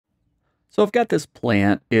So I've got this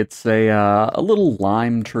plant. It's a little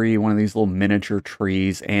lime tree, one of these little miniature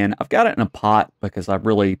trees, and I've got it in a pot because I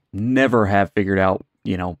really never have figured out,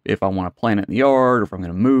 if I want to plant it in the yard or if I'm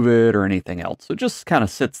going to move it or anything else. So it just kind of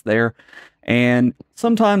sits there. And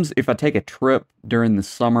sometimes if I take a trip during the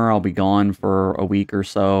summer, I'll be gone for a week or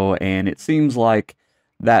so, and it seems like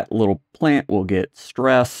that little plant will get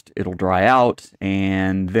stressed, it'll dry out,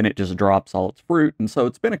 and then it just drops all its fruit. And so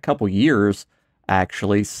it's been a couple years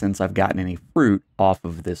actually since I've gotten any fruit off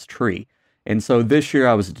of this tree. And so this year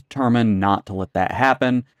I was determined not to let that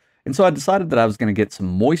happen. And so I decided that I was going to get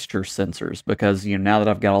some moisture sensors because, now that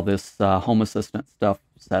I've got all this Home Assistant stuff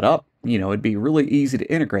set up, it'd be really easy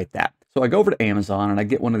to integrate that. So I go over to Amazon and I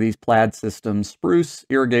get one of these Plaid Systems Spruce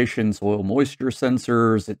irrigation soil moisture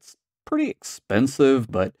sensors. It's pretty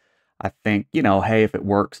expensive, but I think, hey, if it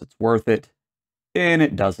works, it's worth it. And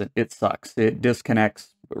it doesn't. It sucks. It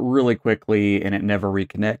disconnects really quickly and it never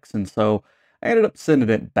reconnects. And so I ended up sending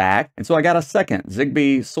it back. And so I got a second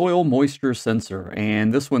Zigbee soil moisture sensor.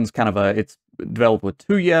 And this one's it's developed with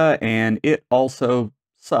Tuya, and it also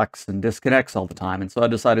sucks and disconnects all the time. And so I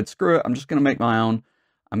decided, screw it, I'm just going to make my own.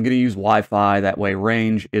 I'm going to use Wi-Fi. That way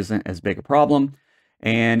range isn't as big a problem.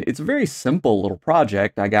 And it's a very simple little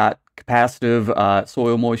project. I got capacitive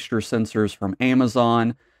soil moisture sensors from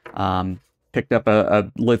Amazon. Picked up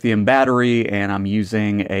a lithium battery, and I'm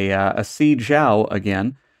using a seed jow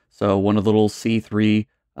again. So one of the little C3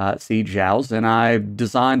 seed jows, and I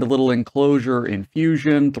designed a little enclosure in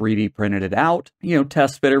Fusion, 3D printed it out,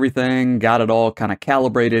 test fit everything, got it all kind of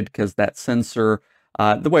calibrated because that sensor,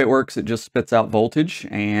 the way it works, it just spits out voltage,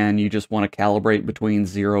 and you just want to calibrate between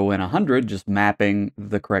 0 and 100, just mapping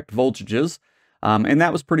the correct voltages. And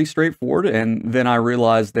that was pretty straightforward. And then I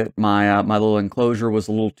realized that my little enclosure was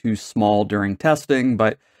a little too small during testing,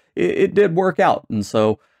 but it did work out. And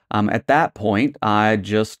so at that point, I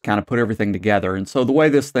just kind of put everything together. And so the way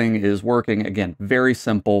this thing is working, again, very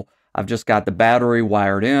simple. I've just got the battery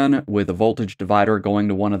wired in with a voltage divider going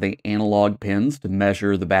to one of the analog pins to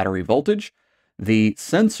measure the battery voltage. The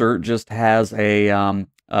sensor just has a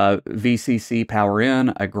VCC power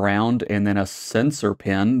in, a ground, and then a sensor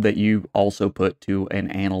pin that you also put to an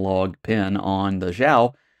analog pin on the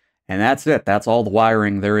jow. And that's it. That's all the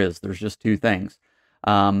wiring there is. There's just two things.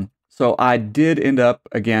 So I did end up,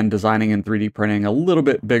 again, designing and 3D printing a little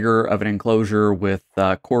bit bigger of an enclosure with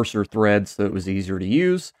coarser threads so it was easier to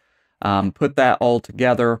use. Put that all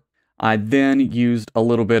together. I then used a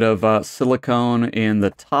little bit of silicone in the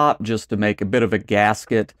top just to make a bit of a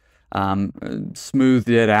gasket. Smoothed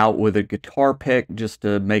it out with a guitar pick just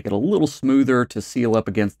to make it a little smoother to seal up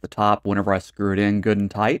against the top whenever I screw it in good and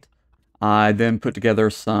tight. I then put together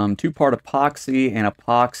some 2-part epoxy and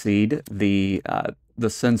epoxied the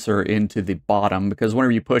sensor into the bottom because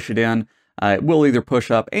whenever you push it in, it will either push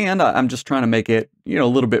up, and I'm just trying to make it, a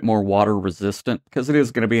little bit more water resistant because it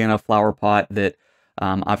is going to be in a flower pot that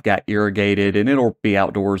I've got irrigated, and it'll be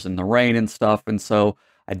outdoors in the rain and stuff. And so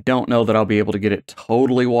I don't know that I'll be able to get it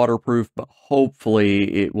totally waterproof, but hopefully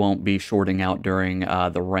it won't be shorting out during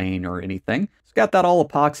the rain or anything. So got that all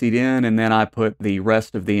epoxied in, and then I put the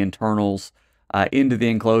rest of the internals into the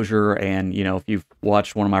enclosure. And, if you've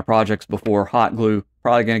watched one of my projects before, hot glue,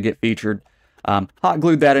 probably going to get featured. Hot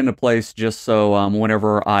glued that into place just so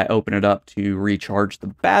whenever I open it up to recharge the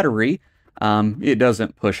battery, it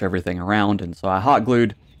doesn't push everything around. And so I hot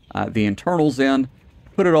glued the internals in,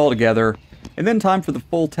 put it all together. And then time for the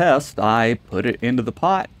full test, I put it into the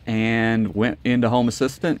pot and went into Home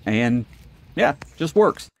Assistant, and yeah, just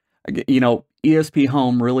works.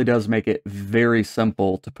 ESPHome really does make it very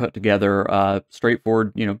simple to put together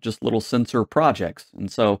straightforward, just little sensor projects.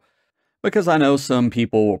 And so, because I know some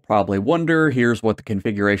people will probably wonder, here's what the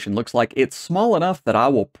configuration looks like. It's small enough that I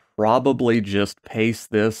will probably just paste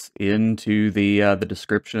this into the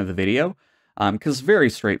description of the video, because it's very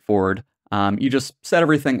straightforward. You just set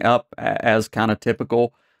everything up as kind of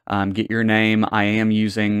typical. Get your name. I am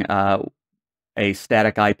using a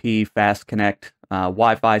static IP fast connect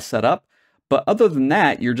Wi-Fi setup. But other than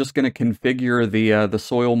that, you're just going to configure the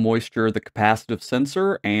soil moisture, the capacitive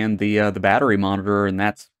sensor, and the battery monitor, and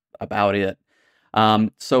that's about it.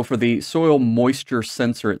 So for the soil moisture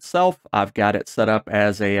sensor itself, I've got it set up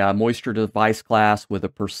as a moisture device class with a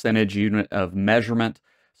percentage unit of measurement.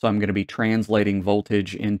 So I'm going to be translating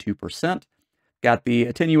voltage into percent. Got the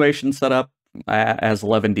attenuation set up as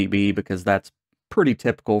 11 dB because that's pretty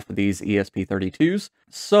typical for these ESP32s.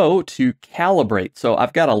 So to calibrate, so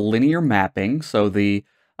I've got a linear mapping. So the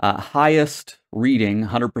highest reading,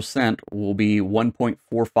 100%, will be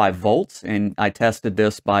 1.45 volts. And I tested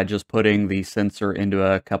this by just putting the sensor into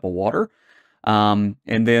a cup of water. And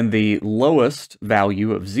then the lowest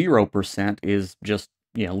value of 0% is just,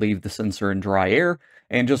 leave the sensor in dry air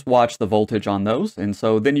and just watch the voltage on those. And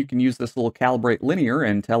so then you can use this little calibrate linear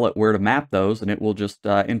and tell it where to map those, and it will just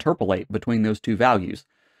interpolate between those two values.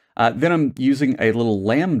 Then I'm using a little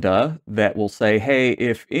lambda that will say, hey,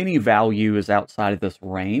 if any value is outside of this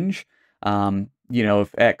range, if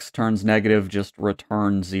X turns negative, just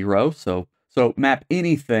return 0. So map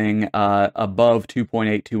anything above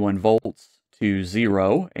 2.821 volts to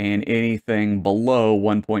 0, and anything below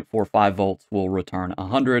 1.45 volts will return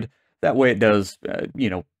 100. That way it does,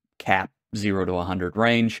 cap 0 to 100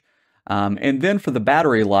 range. And then for the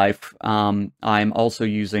battery life, I'm also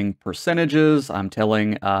using percentages. I'm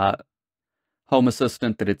telling Home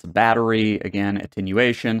Assistant that it's a battery, again,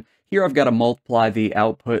 attenuation. Here I've got to multiply the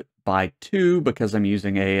output by 2 because I'm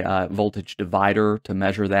using a voltage divider to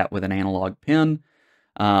measure that with an analog pin.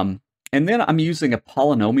 And then I'm using a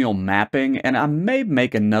polynomial mapping, and I may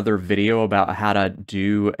make another video about how to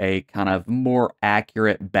do a kind of more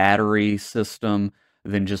accurate battery system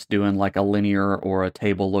than just doing like a linear or a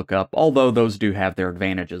table lookup, although those do have their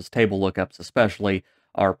advantages. Table lookups especially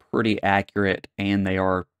are pretty accurate and they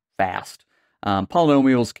are fast.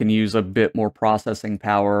 Polynomials can use a bit more processing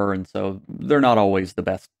power, and so they're not always the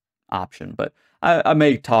best option. But I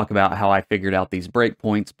may talk about how I figured out these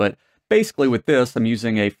breakpoints, but basically with this, I'm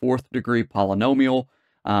using a 4th degree polynomial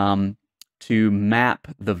to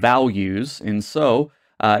map the values. And so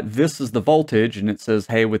this is the voltage, and it says,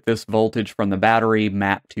 hey, with this voltage from the battery,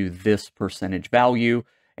 map to this percentage value.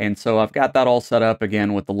 And so I've got that all set up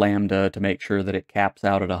again with the lambda to make sure that it caps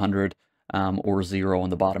out at 100 or 0 on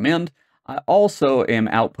the bottom end. I also am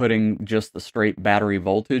outputting just the straight battery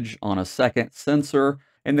voltage on a second sensor.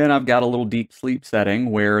 And then I've got a little deep sleep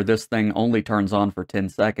setting where this thing only turns on for 10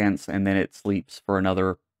 seconds and then it sleeps for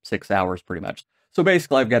another 6 hours pretty much. So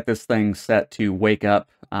basically I've got this thing set to wake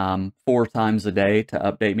up 4 times a day to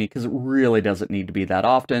update me because it really doesn't need to be that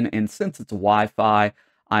often. And since it's Wi-Fi,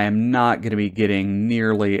 I am not going to be getting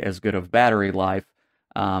nearly as good of battery life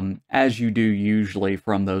as you do usually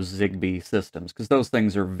from those Zigbee systems, because those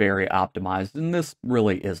things are very optimized and this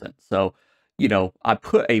really isn't. So, I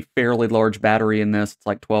put a fairly large battery in this. It's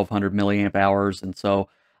like 1200 milliamp hours. And so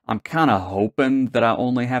I'm kind of hoping that I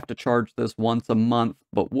only have to charge this once a month,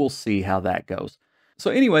 but we'll see how that goes.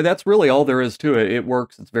 So anyway, that's really all there is to it. It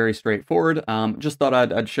works. It's very straightforward. Just thought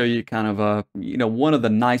I'd show you kind of one of the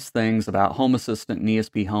nice things about Home Assistant and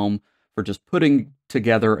ESPHome for just putting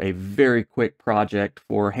together a very quick project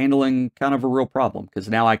for handling kind of a real problem. Because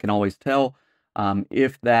now I can always tell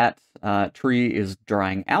if that tree is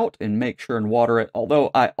drying out and make sure and water it. Although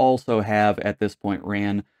I also have at this point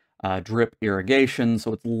ran drip irrigation,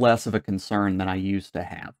 so it's less of a concern than I used to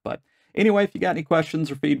have. But anyway, if you got any questions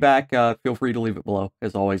or feedback, feel free to leave it below.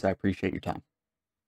 As always, I appreciate your time.